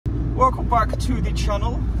Welcome back to the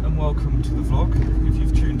channel and welcome to the vlog. If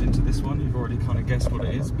you've tuned into this one, you've already kind of guessed what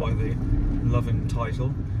it is by the loving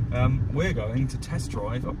title. We're going to test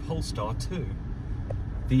drive a Polestar 2,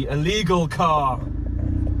 the illegal car.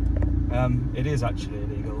 It is actually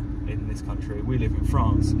illegal in this country. We live in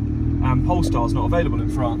France and Polestar's not available in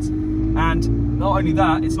France. And not only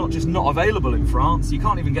that, it's not just not available in France, you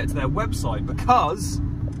can't even get to their website because,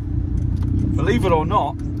 believe it or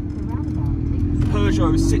not,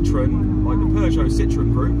 Peugeot Citroën, like the Peugeot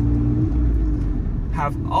Citroën group,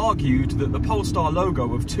 have argued that the Polestar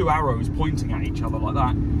logo of two arrows pointing at each other like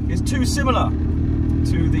that is too similar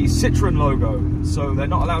to the Citroën logo, so they're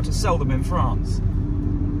not allowed to sell them in France.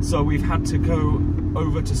 So we've had to go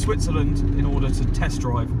over to Switzerland in order to test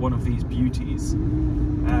drive one of these beauties.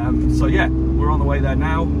 So yeah, we're on the way there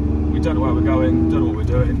now. We don't know where we're going, don't know what we're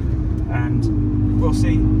doing, and we'll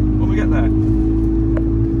see when we get there.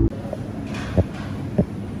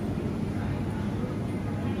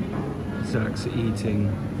 Zach's eating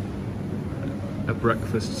a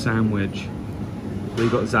breakfast sandwich. We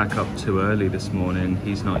got Zach up too early this morning.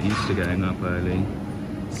 He's not used to getting up early,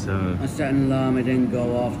 so I set an alarm, it didn't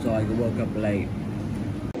go off, so I woke up late.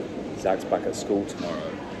 Zach's back at school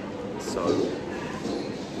tomorrow, so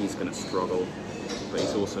he's going to struggle, but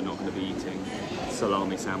he's also not going to be eating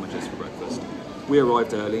salami sandwiches for breakfast. We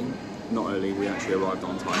arrived early, not early, we actually arrived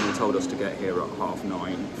on time. They told us to get here at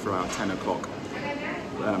 9:30 for our 10 o'clock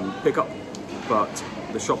pickup, but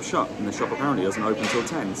the shop's shut and the shop apparently doesn't open till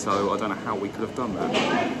 10, so I don't know how we could have done that.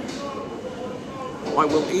 I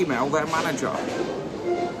will email their manager,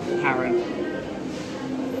 Karen.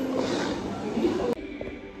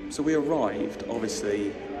 So we arrived,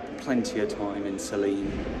 obviously, plenty of time in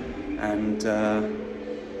Saline, and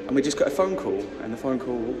we just got a phone call, and the phone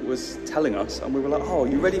call was telling us, and we were like, oh, are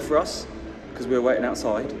you ready for us? Because we were waiting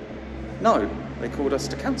outside. No, they called us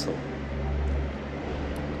to cancel.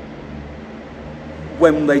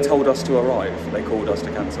 When they told us to arrive, they called us to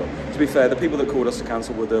cancel. To be fair, the people that called us to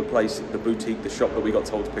cancel were the place, the boutique, the shop that we got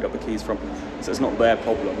told to pick up the keys from. So it's not their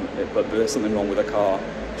problem, but there's something wrong with the car.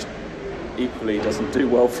 Which equally doesn't do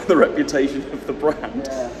well for the reputation of the brand.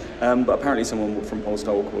 Yeah. But apparently someone from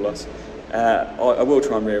Polestar will call us. I will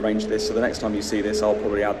try and rearrange this, so the next time you see this, I'll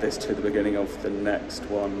probably add this to the beginning of the next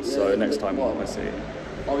one. Yeah, so next time when I see it.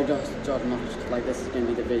 Or we just start off like this is going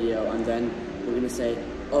to be the video, and then we're going to say,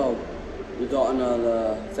 oh, we got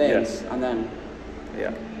another thing, yes. And then...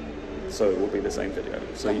 Yeah, so it will be the same video.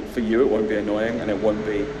 So for you it won't be annoying and it won't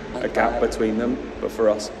be a gap between them, but for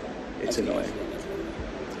us it's annoying.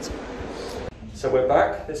 So we're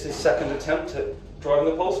back. This is second attempt at driving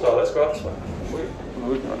the Polestar. Let's go out this way.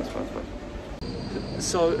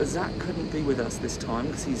 So Zach couldn't be with us this time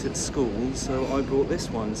because he's at school, so I brought this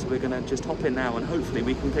one. So we're going to just hop in now and hopefully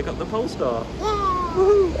we can pick up the Polestar.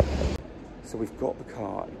 Woohoo! So we've got the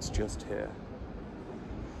car, it's just here.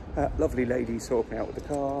 Lovely lady sorting out with the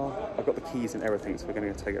car. I've got the keys and everything, so we're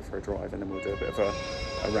going to take it for a drive and then we'll do a bit of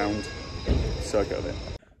a round circuit of it.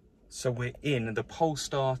 So we're in the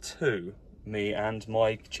Polestar 2, me and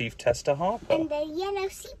my chief tester Harper. And the yellow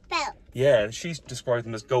seatbelt. Yeah, she's described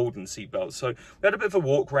them as golden seatbelts. So we had a bit of a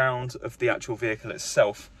walk round of the actual vehicle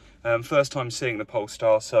itself. First time seeing the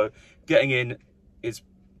Polestar, so getting in is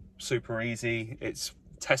super easy. It's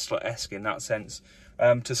Tesla-esque in that sense.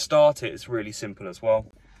 To start it, it's really simple as well.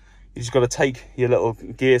 You just got to take your little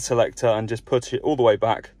gear selector and just put it all the way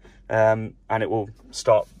back, and it will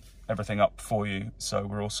start everything up for you. So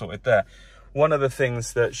we're all sorted there. One of the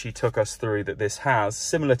things that she took us through that this has,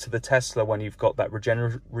 similar to the Tesla when you've got that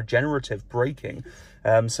regenerative braking,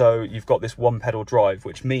 so you've got this one pedal drive,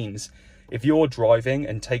 which means if you're driving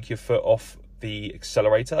and take your foot off the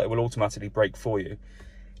accelerator, it will automatically brake for you.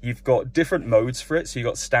 You've got different modes for it, so you've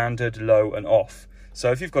got standard, low and off.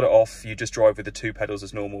 So if you've got it off, you just drive with the two pedals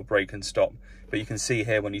as normal, brake and stop. But you can see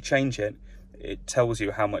here when you change it, it tells you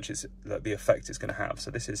how much it's the effect it's going to have. So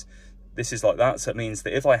this is like that. So it means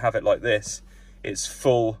that if I have it like this, it's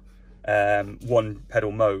full one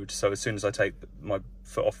pedal mode. So as soon as I take my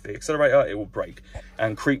foot off the accelerator, it will brake.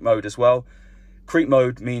 And creep mode as well. Creep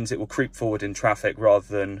mode means it will creep forward in traffic rather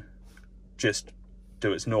than just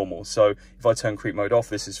do its normal. So if I turn creep mode off,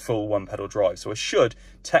 this is full one pedal drive. So I should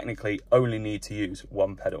technically only need to use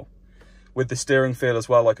one pedal. With the steering feel as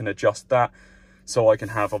well, I can adjust that. So I can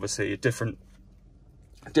have obviously a different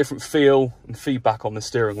feel and feedback on the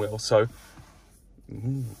steering wheel. So,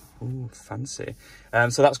 ooh, fancy.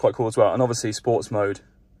 So that's quite cool as well. And obviously sports mode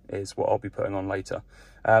is what I'll be putting on later.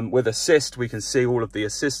 With assist, we can see all of the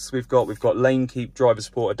assists we've got. We've got lane keep, driver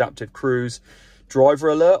support, adaptive cruise, driver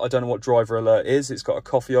alert. I don't know what driver alert is. It's got a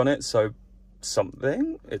coffee on it, so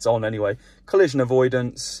something. It's on anyway. Collision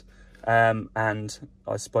avoidance, And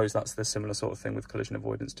I suppose that's the similar sort of thing with collision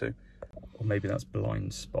avoidance too. Or maybe that's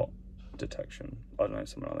blind spot detection. I don't know,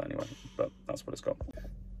 something like that anyway, but that's what it's got.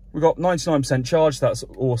 We've got 99% charge, that's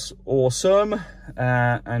awesome.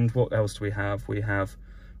 And what else do we have? We have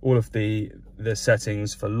all of the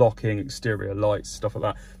settings for locking, exterior lights, stuff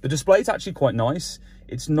like that. The display's actually quite nice.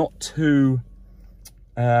 It's not too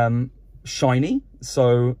shiny,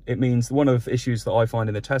 so it means one of the issues that I find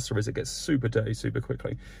in the Tesla is it gets super dirty super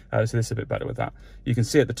quickly. So this is a bit better with that. You can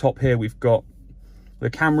see at the top here we've got the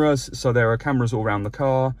cameras, so there are cameras all around the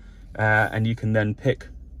car, and you can then pick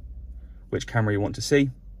which camera you want to see.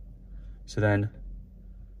 So then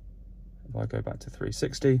if I go back to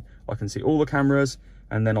 360, I can see all the cameras,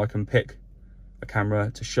 and then I can pick a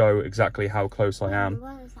camera to show exactly how close I am.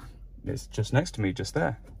 What is that? It's just next to me, just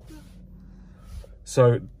there.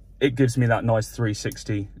 So it gives me that nice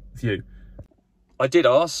 360 view. I did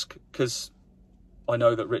ask, because I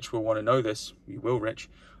know that Rich will want to know this. You will, Rich.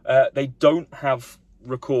 They don't have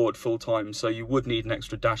record full time, so you would need an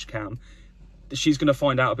extra dash cam. She's going to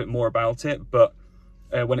find out a bit more about it, but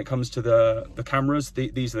when it comes to the cameras,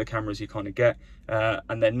 these are the cameras you kind of get,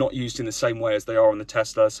 and they're not used in the same way as they are on the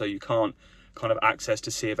Tesla, so you can't kind of access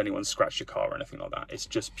to see if anyone scratched your car or anything like that. It's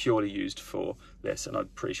just purely used for this, and I'm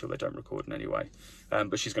pretty sure they don't record in any way.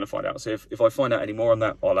 But she's going to find out, so if I find out any more on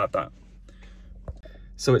that, I'll add that.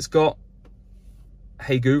 So it's got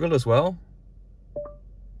Hey Google as well.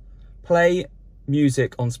 Play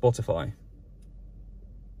music on Spotify.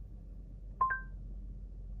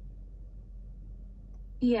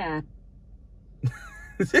 Yeah.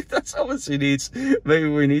 That's obviously needs, maybe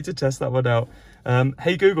we need to test that one out.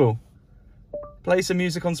 Hey Google, play some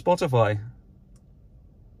music on Spotify.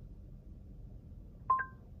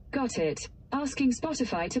 Got it. Asking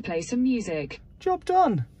Spotify to play some music. Job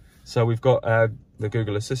done. So we've got the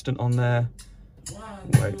Google Assistant on there.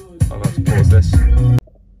 Wait, I'll have to pause this.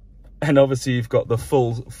 And obviously you've got the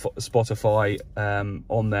full Spotify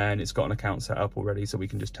on there, and it's got an account set up already, so we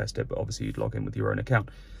can just test it, but obviously you'd log in with your own account.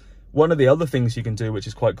 One of the other things you can do, which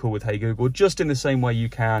is quite cool with Hey Google, just in the same way you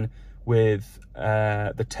can with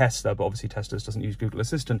the Tesla, but obviously Tesla doesn't use Google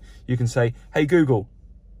Assistant, you can say, Hey Google,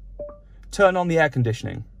 turn on the air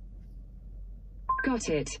conditioning. Got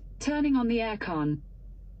it. Turning on the aircon.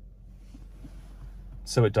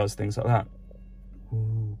 So it does things like that.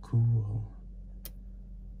 Ooh, cool.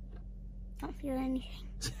 Not feel anything.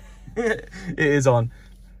 It is on.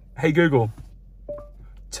 Hey Google,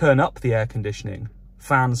 turn up the air conditioning.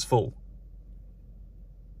 Fans full.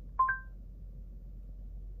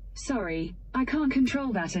 Sorry, I can't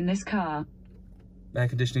control that in this car. Air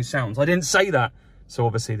conditioning sounds. I didn't say that. So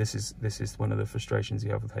obviously this is one of the frustrations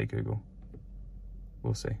you have with Hey Google.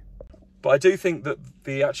 We'll see. But I do think that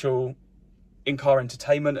the actual in-car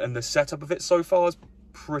entertainment and the setup of it so far is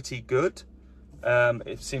pretty good.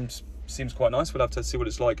 It seems quite nice. We'll have to see what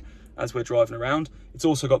it's like as we're driving around. It's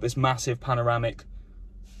also got this massive panoramic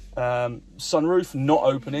sunroof, not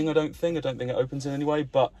opening, I don't think it opens in any way,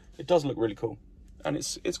 but it does look really cool. And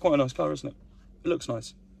it's quite a nice car, isn't it? It looks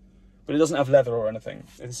nice. But it doesn't have leather or anything.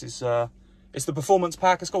 This is it's the performance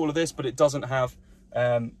pack. It's got all of this, but it doesn't have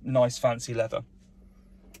nice fancy leather.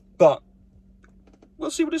 But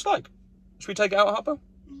we'll see what it's like. Should we take it out, Harper?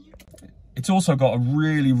 It's also got a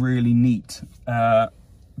really, really neat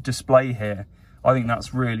display here. I think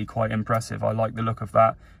that's really quite impressive. I like the look of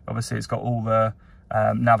that. Obviously, it's got all the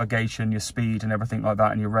navigation, your speed and everything like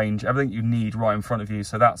that, and your range, everything you need right in front of you.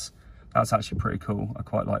 So that's actually pretty cool. I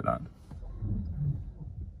quite like that.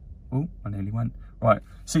 Oh, I nearly went. Right,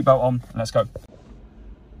 seatbelt on, let's go.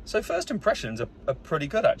 So first impressions are pretty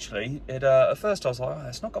good, actually. At first I was like, oh,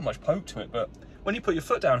 it's not got much poke to it, but when you put your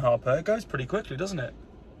foot down, Harper, it goes pretty quickly, doesn't it?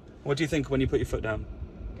 What do you think when you put your foot down?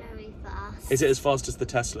 Very fast. Is it as fast as the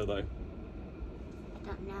Tesla, though? I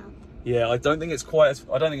don't know. Yeah, I don't think it's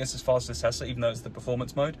as fast as Tesla, even though it's the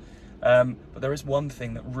performance mode. But there is one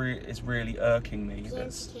thing that is really irking me. The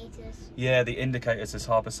indicators. Yeah, the indicators, as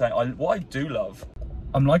Harper's saying. What I do love,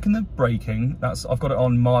 I'm liking the braking. I've got it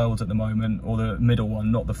on mild at the moment, or the middle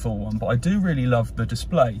one, not the full one. But I do really love the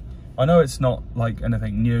display. I know it's not like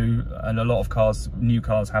anything new, and a lot of new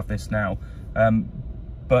cars have this now.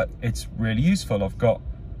 But it's really useful. I've got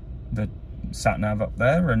the sat nav up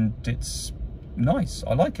there, and it's nice.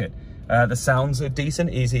 I like it. The sounds are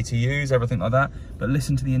decent, easy to use, everything like that. But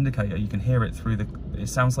listen to the indicator. You can hear it through it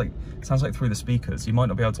sounds like through the speakers. You might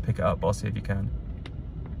not be able to pick it up, but I'll see if you can.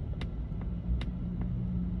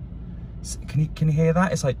 Can you hear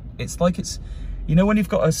that? It's like you know when you've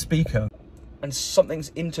got a speaker and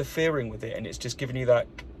something's interfering with it, and it's just giving you that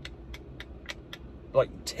like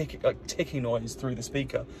ticking noise through the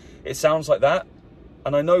speaker. It sounds like that,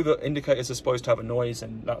 And I know that indicators are supposed to have a noise,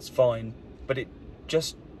 and that's fine, but it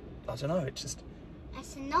just, I don't know, it just...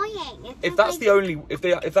 It's annoying. If that's the only, if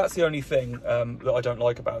that's the only thing that I don't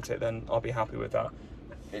like about it, then I'll be happy with that.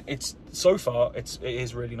 It's so far, it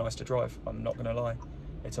is really nice to drive. I'm not going to lie,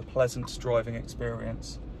 it's a pleasant driving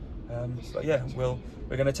experience. But yeah, we're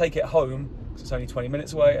going to take it home because it's only 20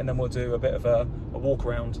 minutes away, and then we'll do a bit of a walk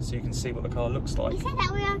around so you can see what the car looks like. You said that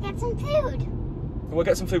we'll get some food. We'll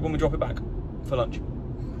get some food when we drop it back for lunch.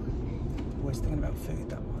 Always thinking about food,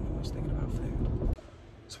 that one. Always thinking about food.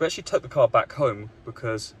 So we actually took the car back home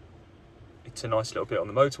because it's a nice little bit on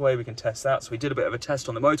the motorway. We can test that. So we did a bit of a test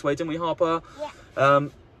on the motorway, didn't we, Harper? Yeah.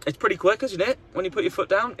 It's pretty quick, isn't it? When you put your foot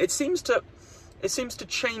down, it seems to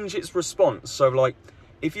change its response. So like,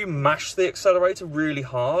 if you mash the accelerator really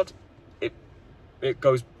hard, it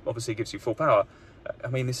goes, obviously gives you full power. I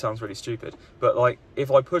mean, this sounds really stupid, but like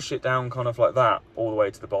if I push it down kind of like that all the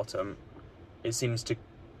way to the bottom, it seems to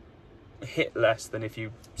hit less than if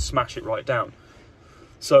you smash it right down.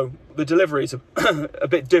 So the delivery is a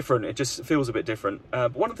bit different. It just feels a bit different.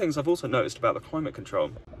 But one of the things I've also noticed about the climate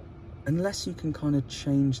control, unless you can kind of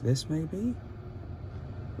change this maybe.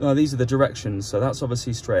 No, these are the directions. So that's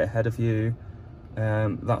obviously straight ahead of you.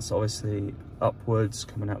 That's obviously upwards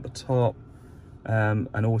coming out the top. And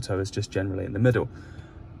auto is just generally in the middle.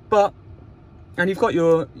 But, and you've got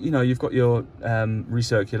your, you've got your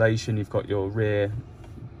recirculation, you've got your rear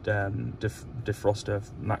defroster,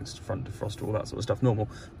 max front defroster, all that sort of stuff, normal.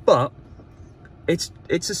 But it's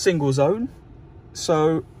a single zone,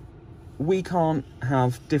 so we can't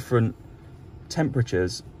have different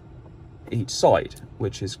temperatures each side,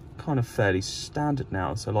 which is kind of fairly standard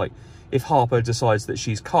now. So like if Harper decides that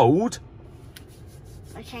she's cold,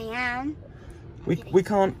 Which I am. we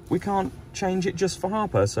can't change it just for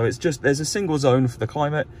Harper. So it's just, there's a single zone for the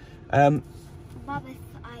climate. Bob, if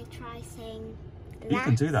I try saying that. You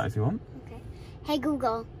can do that if you want. Okay. Hey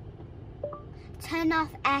Google, turn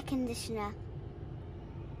off air conditioner.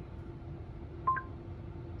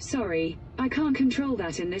 Sorry, I can't control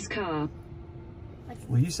that in this car.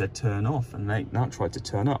 Well, you said turn off, and they now tried to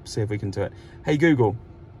turn up. See if we can do it. Hey Google,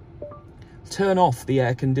 turn off the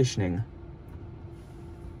air conditioning.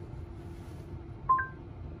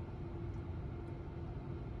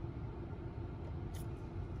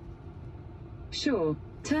 Sure,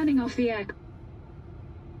 turning off the air...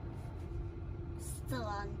 Still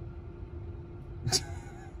on.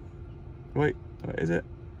 Wait, what is it?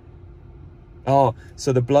 Oh,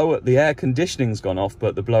 so the air conditioning's gone off,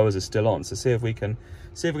 but the blowers are still on. So see if we can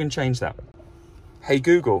change that. Hey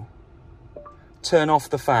Google, turn off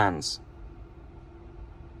the fans.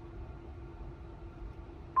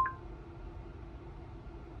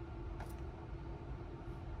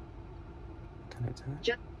 Can it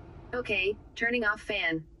do it? Okay, turning off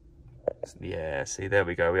fan. Yeah, see, there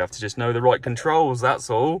we go. We have to just know the right controls, that's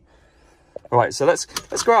all. All right, so let's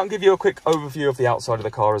go out and give you a quick overview of the outside of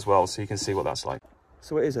the car as well, so you can see what that's like.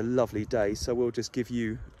 So it is a lovely day, so we'll just give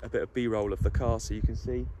you a bit of B-roll of the car so you can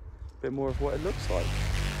see a bit more of what it looks like.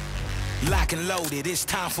 Lock and loaded, it's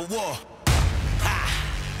time for war. Ha!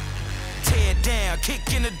 Tear it down,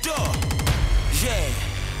 kick in the door. Yeah,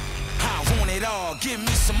 I want it all, give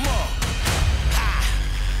me some more. Ha!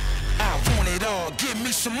 I want it all, give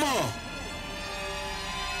me some more.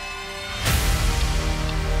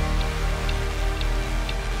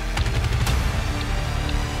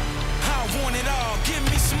 I want it all, give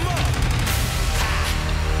me some more.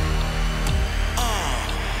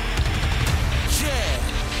 Yeah,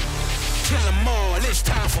 kill 'em all, it's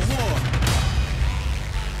time for war.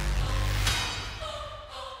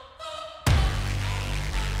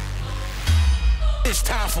 It's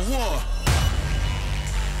time for war.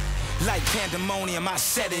 Like pandemonium, I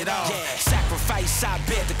set it off. Yeah. Sacrifice, I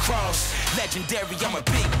bear the cross. Legendary, I'm a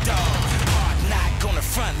big dog. Hard knock on the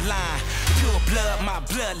front line. Pure blood, my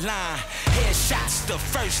bloodline. Headshots the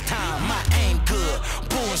first time. My aim good,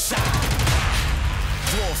 bullseye.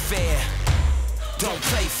 Warfare. Don't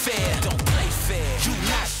play fair. Don't play fair. You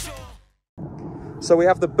not sure. So we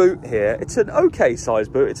have the boot here. It's an okay size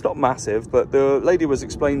boot. It's not massive, but the lady was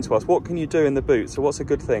explaining to us, what can you do in the boot? So what's a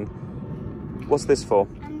good thing? What's this for?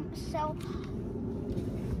 So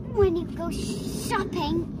when you go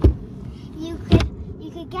shopping, you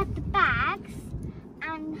could get the bags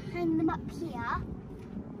and hang them up here.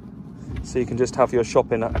 So you can just have your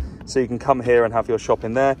shopping, so you can come here and have your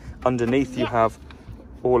shopping there. Underneath you have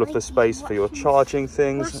all of the space for your charging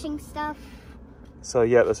things. Washing stuff. So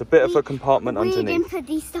yeah, there's a bit of a compartment We underneath. didn't put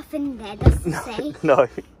these stuff in there, does it say? No,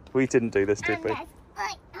 we didn't do this, did And we? I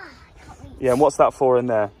can't reach. Yeah, and what's that for in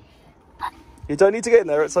there? You don't need to get in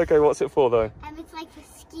there, it's okay. What's it for though? It's like the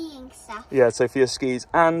skiing stuff. Yeah, so for your skis.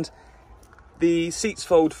 And the seats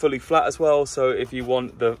fold fully flat as well, so if you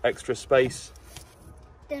want the extra space.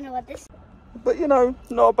 Don't know what this is. But you know,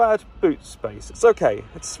 not a bad boot space. It's okay.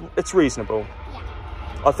 It's reasonable.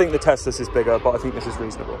 Yeah. I think the Tesla's is bigger, but I think this is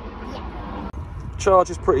reasonable. Yeah. Charge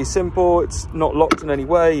is pretty simple. It's not locked in any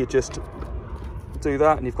way. You just do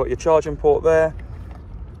that and you've got your charging port there.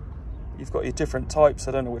 You've got your different types.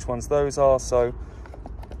 I don't know which ones those are. So,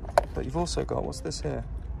 but you've also got, what's this here?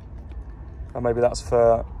 Oh, maybe that's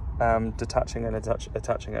for detaching and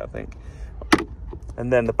attaching it, I think.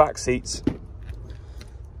 And then the back seats.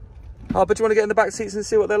 Oh, but do you want to get in the back seats and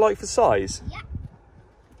see what they're like for size? Yeah.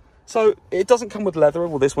 So it doesn't come with leather.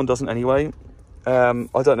 Well, this one doesn't anyway. I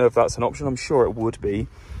don't know if that's an option. I'm sure it would be.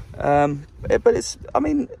 But it's, I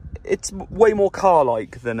mean, it's way more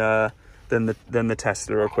car-like than the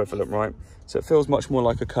Tesla equivalent, right? So it feels much more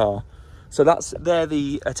like a car. So they're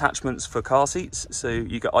the attachments for car seats. So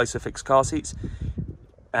you get ISOFIX car seats,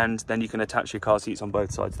 and then you can attach your car seats on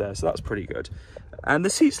both sides there. So that's pretty good. And the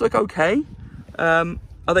seats look okay.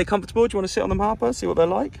 Are they comfortable? Do you want to sit on them, Harper? See what they're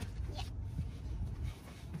like? Yeah.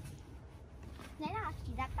 They're not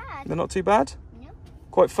actually that bad. They're not too bad? No.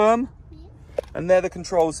 Quite firm? Yeah. And they're the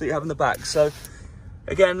controls that you have in the back. So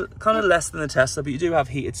again, kind of less than the Tesla, but you do have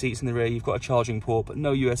heated seats in the rear. You've got a charging port, but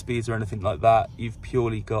no USBs or anything like that. You've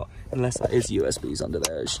purely got, unless that is USBs under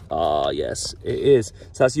there. Ah, yes, it is.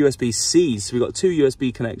 So that's USB-C. So we've got two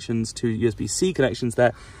USB connections, two USB-C connections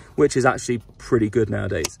there, which is actually pretty good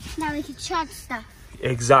nowadays. Now we can charge stuff.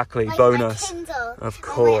 Exactly, Like bonus. my Kindle. Of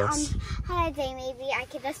course. On holiday, maybe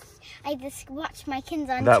I just watch my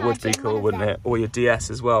Kindle and That charge would be it on cool, one of wouldn't them. it? Or your DS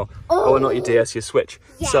as well. Oh, not your DS, your Switch.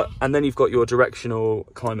 Yeah. So, and then you've got your directional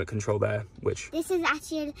climate control there, which... This is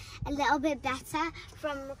actually a little bit better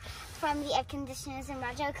from the air conditioners and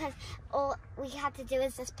radio, because all we had to do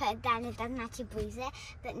is just put it down. It doesn't actually breeze it,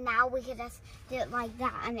 but now we could just do it like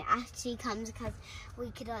that, and it actually comes, because we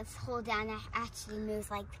could just hold down and it actually moves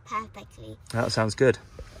like perfectly. That sounds good.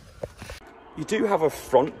 You do have a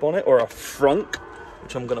front bonnet, or a frunk,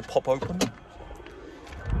 which I'm going to pop open.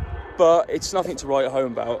 But it's nothing to write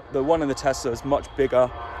home about. The one in the Tesla is much bigger.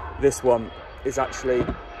 This one is actually,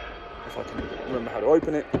 if I can remember how to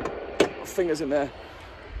open it, my finger's in there.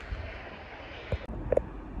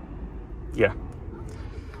 Yeah.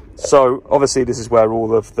 So obviously this is where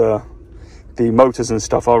all of the motors and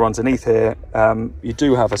stuff are underneath here. You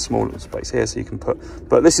do have a small little space here so you can put,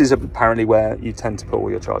 but this is apparently where you tend to put all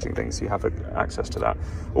your charging things, so you have access to that,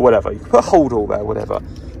 or whatever. You can put a hold all there, whatever.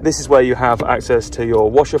 This is where you have access to your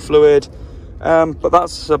washer fluid, but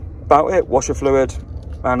that's about it. Washer fluid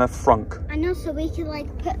and a frunk. And also we could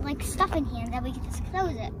like put like stuff in here, and then we could just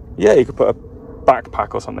close it. Yeah, you could put a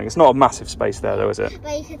backpack or something. It's not a massive space there though, is it?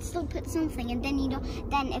 But you could still put something, and then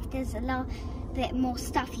then if there's a little bit more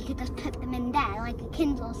stuff, you could just put them in there, like a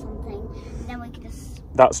Kindle or something, and then we could just...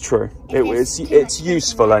 That's true. It's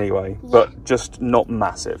useful anyway, yeah. But just not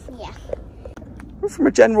massive. Yeah. From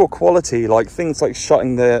a general quality, like things like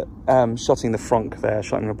shutting the frunk there,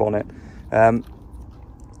 shutting the bonnet,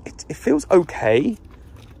 it feels okay.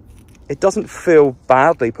 It doesn't feel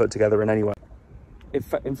badly put together in any way.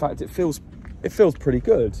 In fact, it feels pretty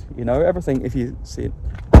good. You know, everything. If you see it,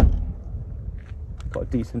 got a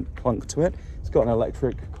decent clunk to it. It's got an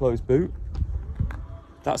electric closed boot.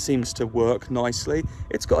 That seems to work nicely.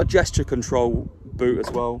 It's got a gesture control boot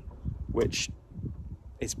as well, which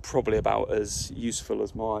is probably about as useful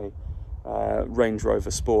as my Range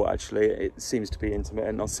Rover Sport, actually. It seems to be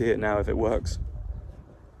intermittent. I'll see it now if it works.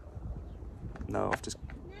 No, I've just...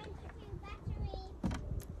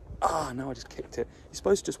 Ah, no, I just kicked it. You're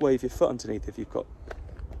supposed to just wave your foot underneath if you've got...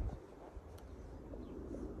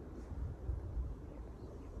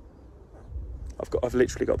 I've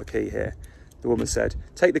literally got the key here. The woman said,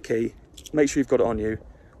 take the key, make sure you've got it on you,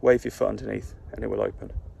 wave your foot underneath, and it will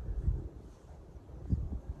open.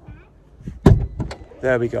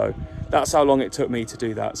 There we go. That's how long it took me to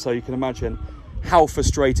do that. So you can imagine how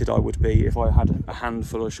frustrated I would be if I had a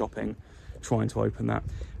handful of shopping trying to open that.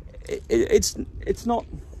 It's not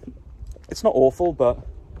awful, but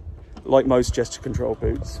like most gesture control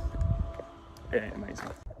boots, yeah, amazing.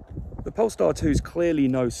 The Polestar 2 is clearly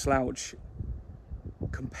no slouch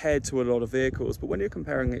compared to a lot of vehicles, but when you're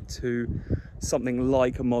comparing it to something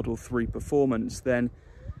like a Model 3 Performance, then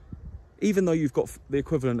even though you've got the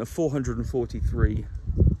equivalent of 443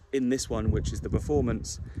 in this one, which is the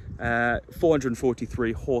Performance,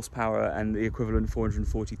 443 horsepower and the equivalent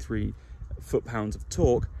 443 foot-pounds of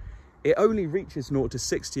torque, it only reaches 0 to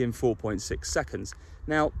 60 in 4.6 seconds.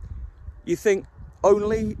 Now, you think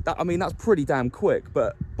only, I mean, that's pretty damn quick,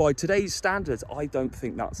 but by today's standards, I don't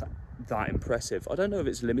think that's that impressive. I don't know if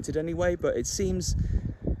it's limited anyway, but it seems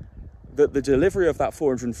that the delivery of that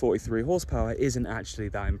 443 horsepower isn't actually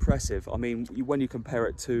that impressive. I mean, when you compare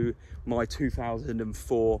it to my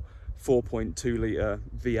 2004 4.2 litre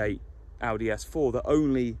V8 Audi S4 that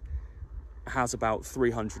only has about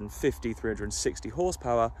 360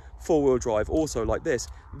 horsepower, four-wheel drive also like this,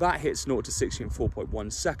 that hits 0 to 60 in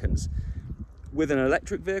 4.1 seconds. With an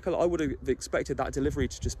electric vehicle, I would have expected that delivery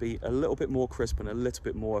to just be a little bit more crisp and a little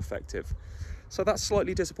bit more effective. So that's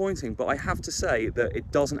slightly disappointing, but I have to say that it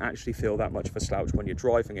doesn't actually feel that much of a slouch when you're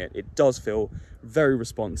driving it. It does feel very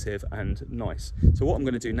responsive and nice. So what I'm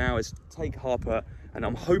going to do now is take Harper, and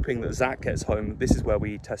I'm hoping that Zach gets home. This is where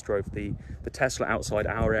we test drove the Tesla outside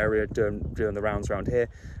our area doing the rounds around here.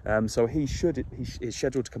 So he's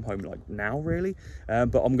scheduled to come home like now, really.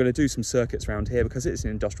 But I'm going to do some circuits around here because it's an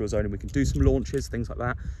industrial zone and we can do some launches, things like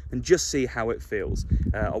that, and just see how it feels.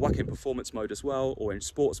 I'll whack it in performance mode as well, or in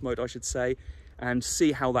sports mode, I should say, and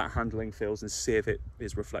see how that handling feels and see if it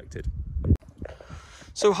is reflected.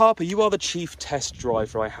 So Harper, you are the chief test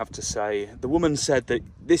driver, I have to say. The woman said that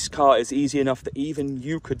this car is easy enough that even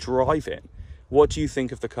you could drive it. What do you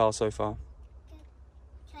think of the car so far?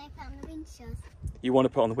 Can I put on the windshield? You want to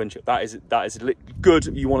put on the windshield. That is good.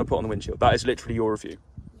 You want to put on the windshield. That is literally your review.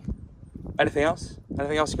 Yeah. Anything else?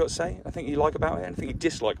 Anything else you got to say? Anything you like about it? Anything you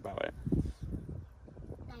dislike about it?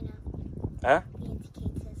 I know. Huh? The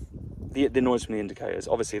indicators. The noise from the indicators.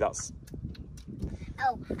 Obviously, that's.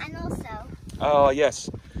 Oh, and also. Oh yes.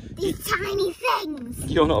 These tiny things.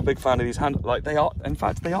 You're not a big fan of these handles. Like they are. In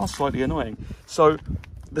fact, they are slightly annoying. So,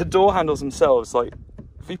 the door handles themselves, like.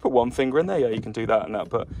 If you put one finger in there, yeah, you can do that and that,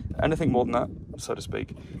 but anything more than that, so to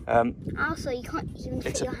speak. Also, you can't even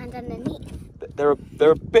fit your hand underneath.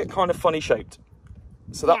 They're a bit kind of funny shaped.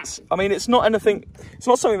 So that's, yeah. I mean, it's not anything, it's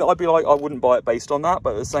not something that I'd be like, I wouldn't buy it based on that,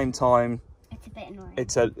 but at the same time, it's a bit annoying.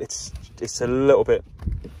 It's a little bit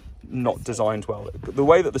not designed well. The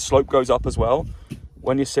way that the slope goes up as well,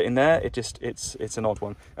 when you're sitting there, it's an odd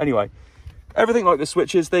one. Anyway, everything like the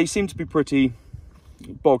switches, they seem to be pretty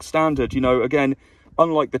bog standard, you know, again,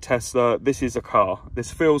 unlike the Tesla, this is a car.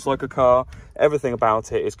 This feels like a car. Everything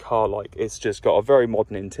about it is car-like. It's just got a very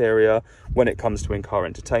modern interior when it comes to in-car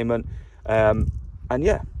entertainment. And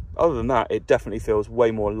yeah, other than that, it definitely feels way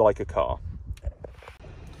more like a car.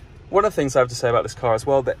 One of the things I have to say about this car as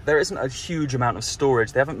well, that there isn't a huge amount of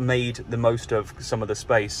storage. They haven't made the most of some of the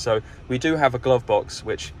space. So we do have a glove box,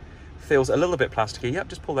 which feels a little bit plasticky. Yep,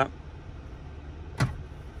 just pull that.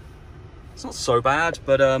 It's not so bad,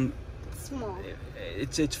 but small.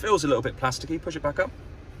 It feels a little bit plasticky. Push it back up.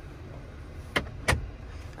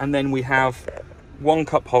 And then we have one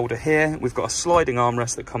cup holder here. We've got a sliding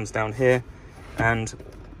armrest that comes down here. And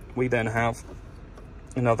we then have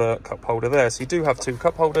another cup holder there. So you do have two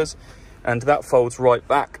cup holders. And that folds right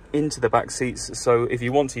back into the back seats. So if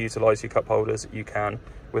you want to utilise your cup holders, you can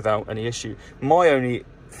without any issue. My only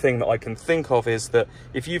thing that I can think of is that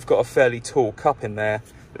if you've got a fairly tall cup in there,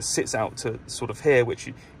 that sits out to sort of here, which,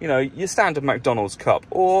 you know, your standard McDonald's cup,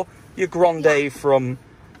 or your grande from,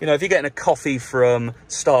 you know, if you're getting a coffee from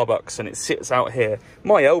Starbucks and it sits out here,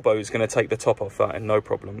 my elbow is going to take the top off that and no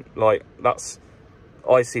problem. Like,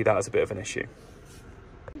 I see that as a bit of an issue.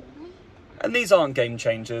 And these aren't game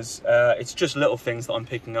changers. It's just little things that I'm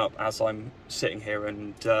picking up as I'm sitting here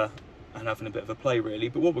and having a bit of a play, really.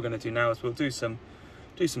 But what we're going to do now is we'll do some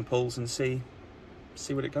pulls and see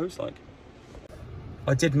what it goes like.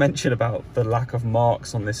 I did mention about the lack of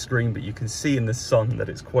marks on this screen, but you can see in the sun that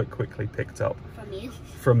it's quite quickly picked up. From you?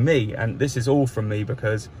 From me, and this is all from me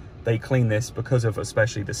because they clean this because of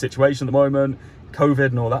especially the situation at the moment, COVID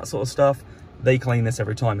and all that sort of stuff. They clean this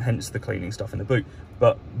every time, hence the cleaning stuff in the boot.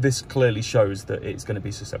 But this clearly shows that it's going to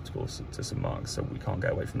be susceptible to some marks, so we can't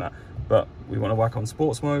get away from that. But we want to whack on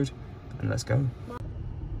sports mode, and let's go.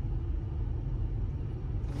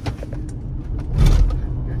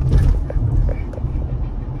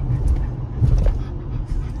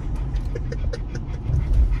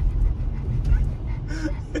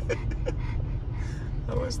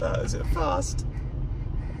 How is that? Is it fast?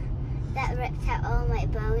 That ripped out all my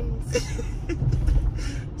bones.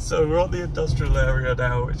 So we're on the industrial area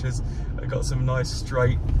now, which has got some nice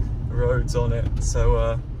straight roads on it.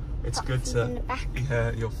 So it's Foxy's good to, in the back.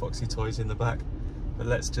 Yeah, your foxy toys in the back. But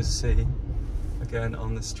let's just see, again,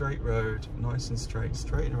 on the straight road, nice and straight,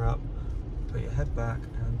 straighten her up, put your head back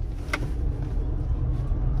and...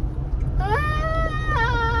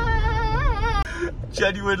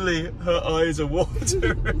 Genuinely, her eyes are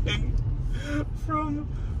watering from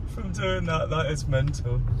doing that. That is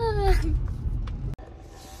mental.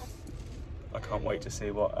 I can't wait to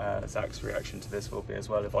see what Zach's reaction to this will be as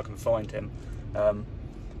well, if I can find him.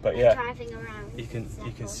 But yeah, driving around. you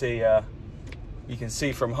can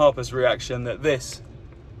see from Harper's reaction that this,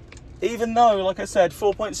 even though, like I said,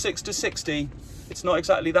 4.6 to 60, it's not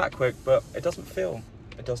exactly that quick, but it does not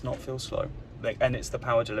feel slow. And it's the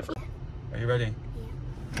power delivery. Are you ready?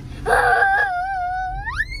 Yeah.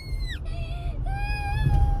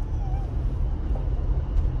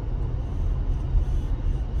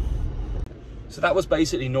 So that was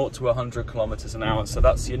basically 0 to 100 kilometers an hour. So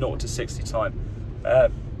that's your 0 to 60 time.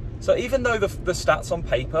 So even though the stats on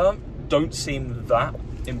paper don't seem that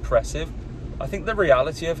impressive, I think the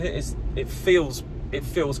reality of it is it feels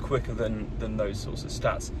quicker than those sorts of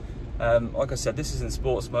stats. Like I said, this is in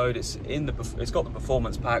sports mode. It's got the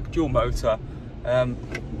performance pack, dual motor.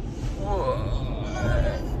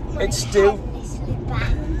 It still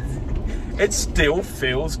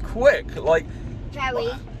feels quick. Like,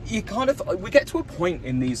 Very. We get to a point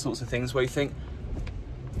in these sorts of things where you think,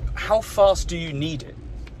 how fast do you need it?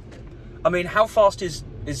 I mean, how fast is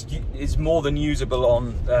more than usable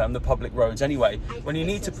on the public roads anyway? When you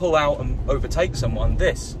need to pull out and overtake someone,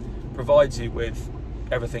 this provides you with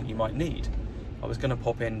everything you might need. I was going to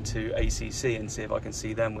pop into ACC and see if I can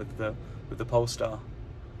see them with the Polestar.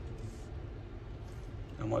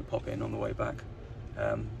 I might pop in on the way back.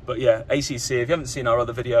 But yeah, ACC, if you haven't seen our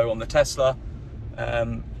other video on the Tesla,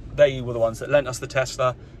 they were the ones that lent us the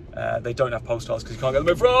Tesla. They don't have Polestars because you can't get them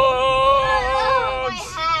in France! Oh, my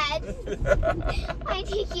head! Why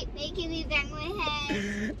do you keep making me bang my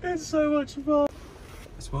head? It's so much fun.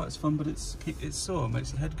 It's what? It's fun, but it's sore. It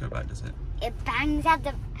makes your head go back, does it? It bangs at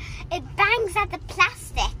the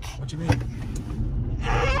plastic. What do you mean?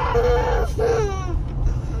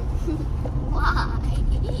 Why?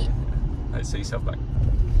 Let's see yourself back.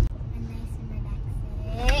 And nice and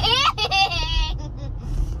relaxing.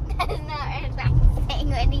 That's not relaxing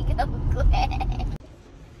when you go quick.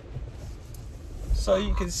 So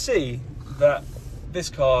you can see that this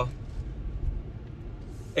car,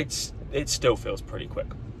 it still feels pretty quick.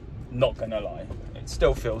 Not gonna lie, it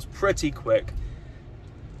still feels pretty quick.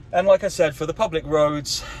 And like I said, for the public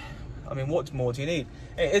roads, I mean, what more do you need?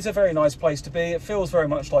 It is a very nice place to be. It feels very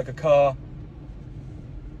much like a car.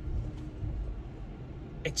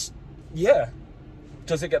 Yeah.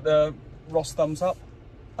 Does it get the Ross thumbs up?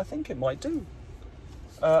 I think it might do.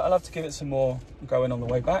 I'll have to give it some more going on the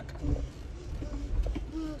way back.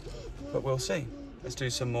 But we'll see. Let's do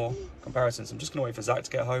some more comparisons. I'm just going to wait for Zach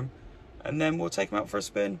to get home, and then we'll take him out for a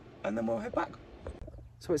spin, and then we'll head back.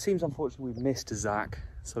 So it seems unfortunately we've missed Zach,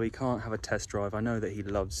 so he can't have a test drive. I know that he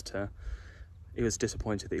loves to. He was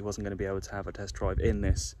disappointed that he wasn't going to be able to have a test drive in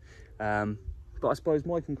this. But I suppose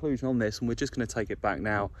my conclusion on this, and we're just going to take it back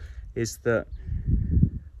now, is that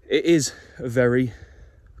it is a very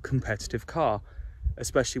competitive car,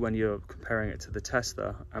 especially when you're comparing it to the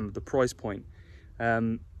Tesla and the price point.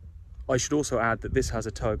 I should also add that this has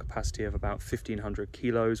a tow capacity of about 1,500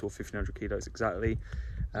 kilos, or 1,500 kilos exactly.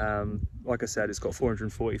 Like I said, it's got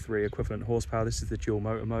 443 equivalent horsepower. This is the dual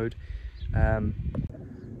motor mode.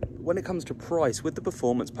 When it comes to price, with the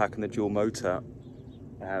performance pack and the dual motor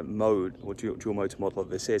mode, or dual motor model that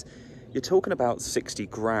this is, you're talking about 60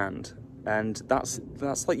 grand, and that's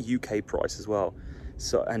like UK price as well.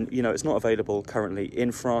 So, and you know, it's not available currently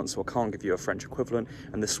in France, so I can't give you a French equivalent,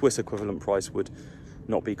 and the Swiss equivalent price would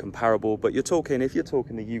not be comparable. But you're talking, if you're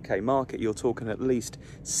talking the UK market, you're talking at least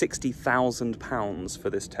 £60,000 for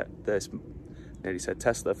this nearly said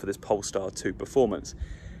Tesla, for this Polestar 2 Performance.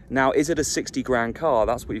 Now, is it a 60 grand car?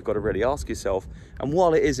 That's what you've got to really ask yourself. And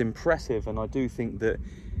while it is impressive, and I do think that,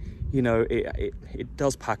 you know, it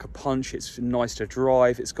does pack a punch, it's nice to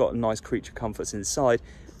drive, it's got nice creature comforts inside,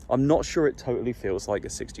 I'm not sure it totally feels like a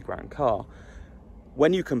 60 grand car.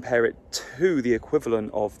 When you compare it to the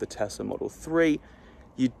equivalent of the Tesla Model 3,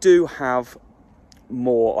 you do have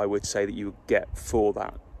more, I would say, that you get for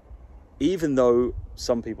that. Even though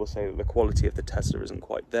some people say that the quality of the Tesla isn't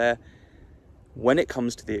quite there, when it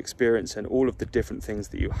comes to the experience and all of the different things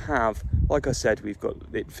that you have, like I said,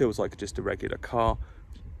 it feels like just a regular car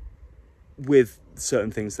with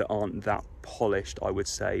certain things that aren't that polished, I would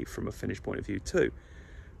say, from a finished point of view too.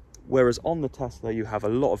 Whereas on the Tesla, you have a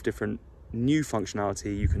lot of different new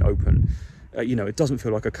functionality. You can open, you know, it doesn't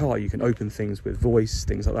feel like a car. You can open things with voice,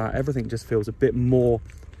 things like that. Everything just feels a bit more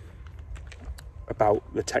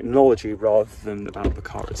about the technology rather than about the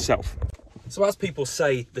car itself. So as people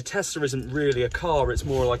say, the Tesla isn't really a car, it's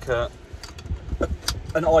more like an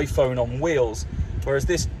iPhone on wheels, whereas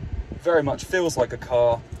this very much feels like a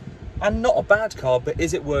car, and not a bad car, but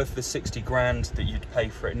is it worth the 60 grand that you'd pay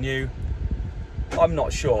for it new? I'm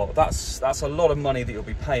not sure. That's a lot of money that you'll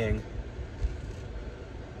be paying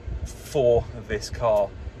for this car.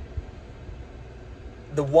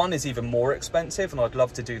 The One is even more expensive, and I'd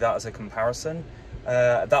love to do that as a comparison.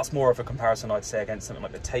 That's more of a comparison, I'd say, against something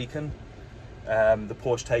like the Taycan, the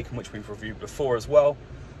Porsche Taycan, which we've reviewed before as well.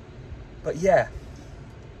 But yeah,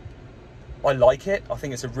 I like it. I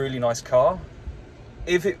think it's a really nice car.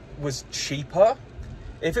 If it was cheaper,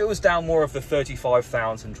 if it was down more of the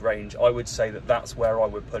 35,000 range, I would say that that's where I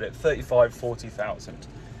would put it. 35, 40,000.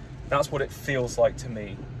 That's what it feels like to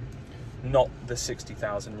me, not the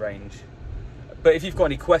 60,000 range. But if you've got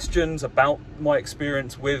any questions about my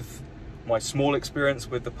experience with, my small experience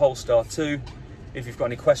with the Polestar 2, if you've got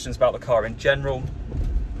any questions about the car in general,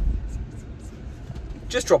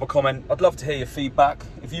 just drop a comment. I'd love to hear your feedback.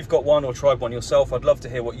 If you've got one or tried one yourself, I'd love to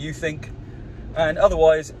hear what you think. And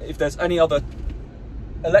otherwise, if there's any other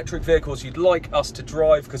electric vehicles you'd like us to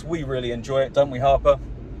drive, because we really enjoy it, don't we, Harper?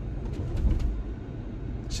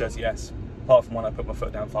 She says yes, apart from when I put my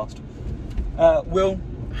foot down fast. We'll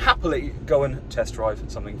happily go and test drive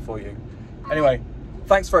something for you. Anyway,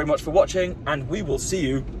 thanks very much for watching, and we will see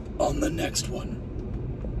you on the next one.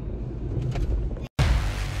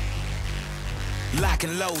 Lock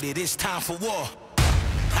and loaded, it's time for war.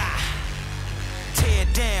 Ha! Tear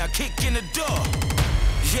down, kick in the door.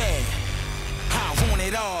 Yeah, I want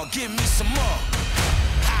it all, give me some more.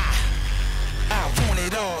 Ha! I want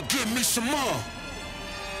it all, give me some more.